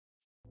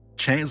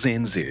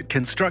CHASNZ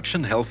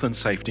Construction Health and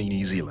Safety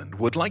New Zealand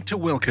would like to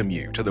welcome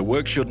you to the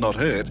Work Should Not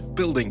Hurt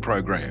building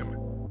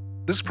program.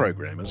 This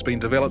program has been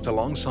developed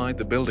alongside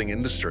the building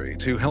industry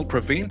to help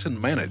prevent and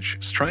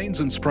manage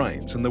strains and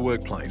sprains in the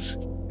workplace.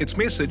 Its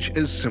message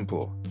is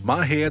simple: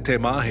 Mahea te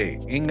mahi,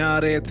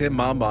 ingare te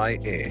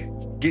mamai e.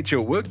 Get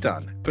your work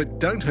done, but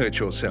don't hurt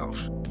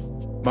yourself.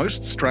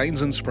 Most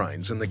strains and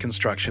sprains in the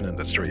construction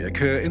industry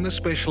occur in the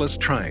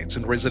specialist trades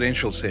and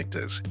residential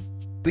sectors.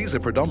 These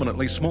are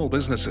predominantly small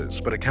businesses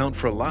but account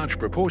for a large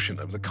proportion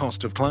of the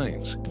cost of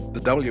claims.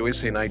 The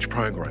WSNH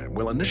program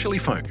will initially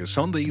focus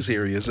on these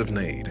areas of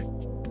need.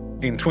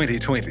 In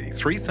 2020,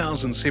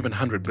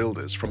 3,700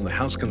 builders from the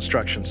house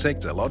construction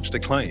sector lodged a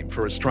claim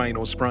for a strain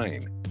or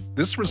sprain.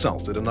 This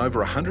resulted in over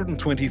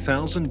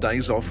 120,000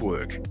 days off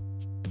work.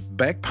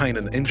 Back pain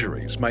and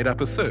injuries made up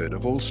a third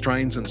of all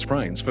strains and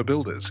sprains for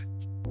builders.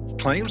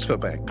 Claims for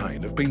back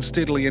pain have been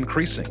steadily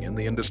increasing in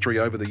the industry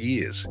over the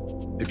years.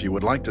 If you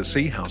would like to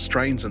see how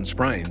strains and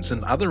sprains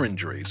and other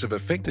injuries have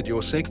affected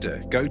your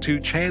sector, go to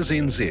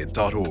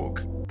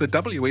CHASNZ.org. The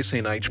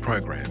WSNH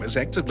program is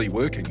actively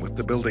working with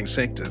the building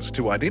sectors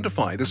to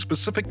identify the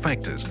specific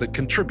factors that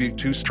contribute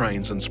to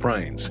strains and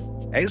sprains.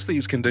 As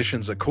these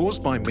conditions are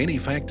caused by many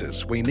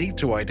factors, we need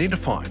to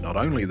identify not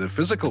only the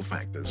physical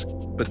factors,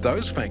 but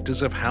those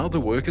factors of how the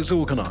work is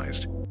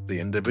organised, the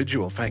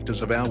individual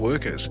factors of our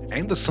workers,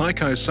 and the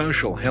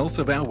psychosocial health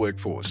of our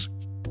workforce.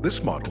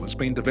 This model has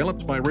been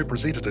developed by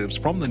representatives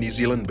from the New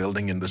Zealand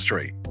building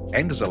industry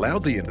and has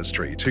allowed the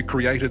industry to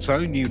create its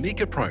own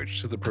unique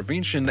approach to the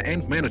prevention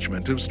and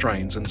management of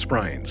strains and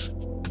sprains.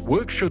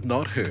 Work Should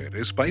Not Hurt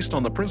is based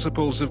on the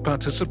principles of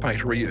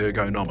participatory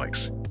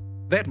ergonomics.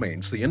 That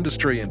means the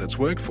industry and its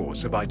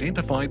workforce have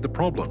identified the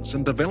problems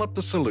and developed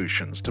the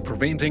solutions to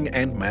preventing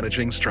and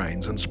managing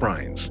strains and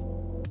sprains.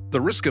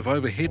 The risk of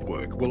overhead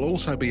work will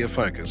also be a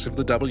focus of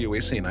the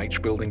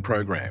WSNH building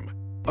program.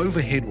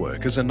 Overhead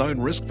work is a known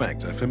risk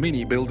factor for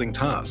many building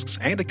tasks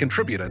and a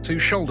contributor to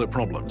shoulder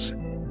problems.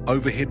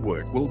 Overhead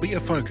work will be a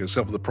focus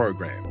of the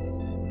program.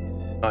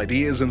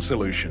 Ideas and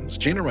solutions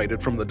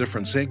generated from the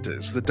different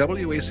sectors, the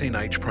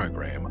WSNH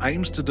program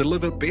aims to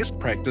deliver best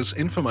practice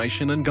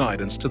information and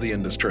guidance to the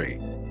industry.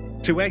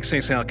 To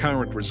access our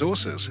current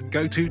resources,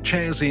 go to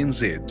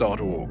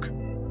CHASNZ.org.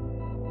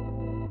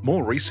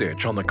 More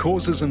research on the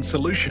causes and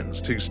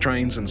solutions to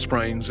strains and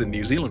sprains in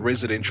New Zealand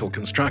residential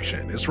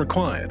construction is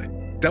required.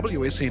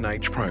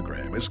 WSNH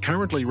program is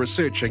currently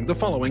researching the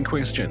following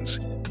questions.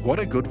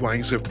 What are good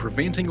ways of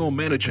preventing or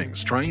managing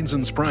strains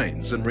and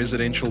sprains in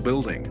residential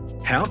building?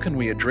 How can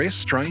we address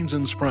strains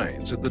and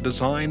sprains at the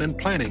design and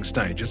planning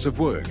stages of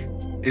work?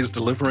 Is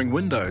delivering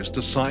windows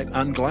to site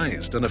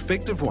unglazed an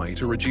effective way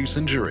to reduce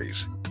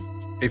injuries?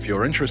 If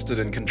you're interested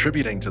in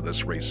contributing to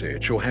this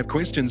research or have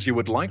questions you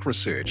would like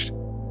researched,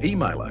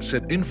 email us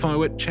at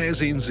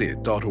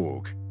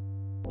info@chasnz.org.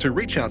 To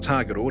reach our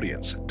target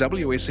audience,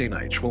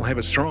 WSNH will have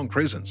a strong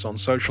presence on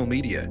social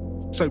media,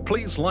 so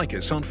please like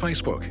us on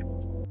Facebook.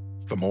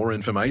 For more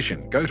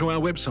information, go to our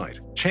website,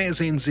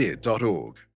 chasnz.org.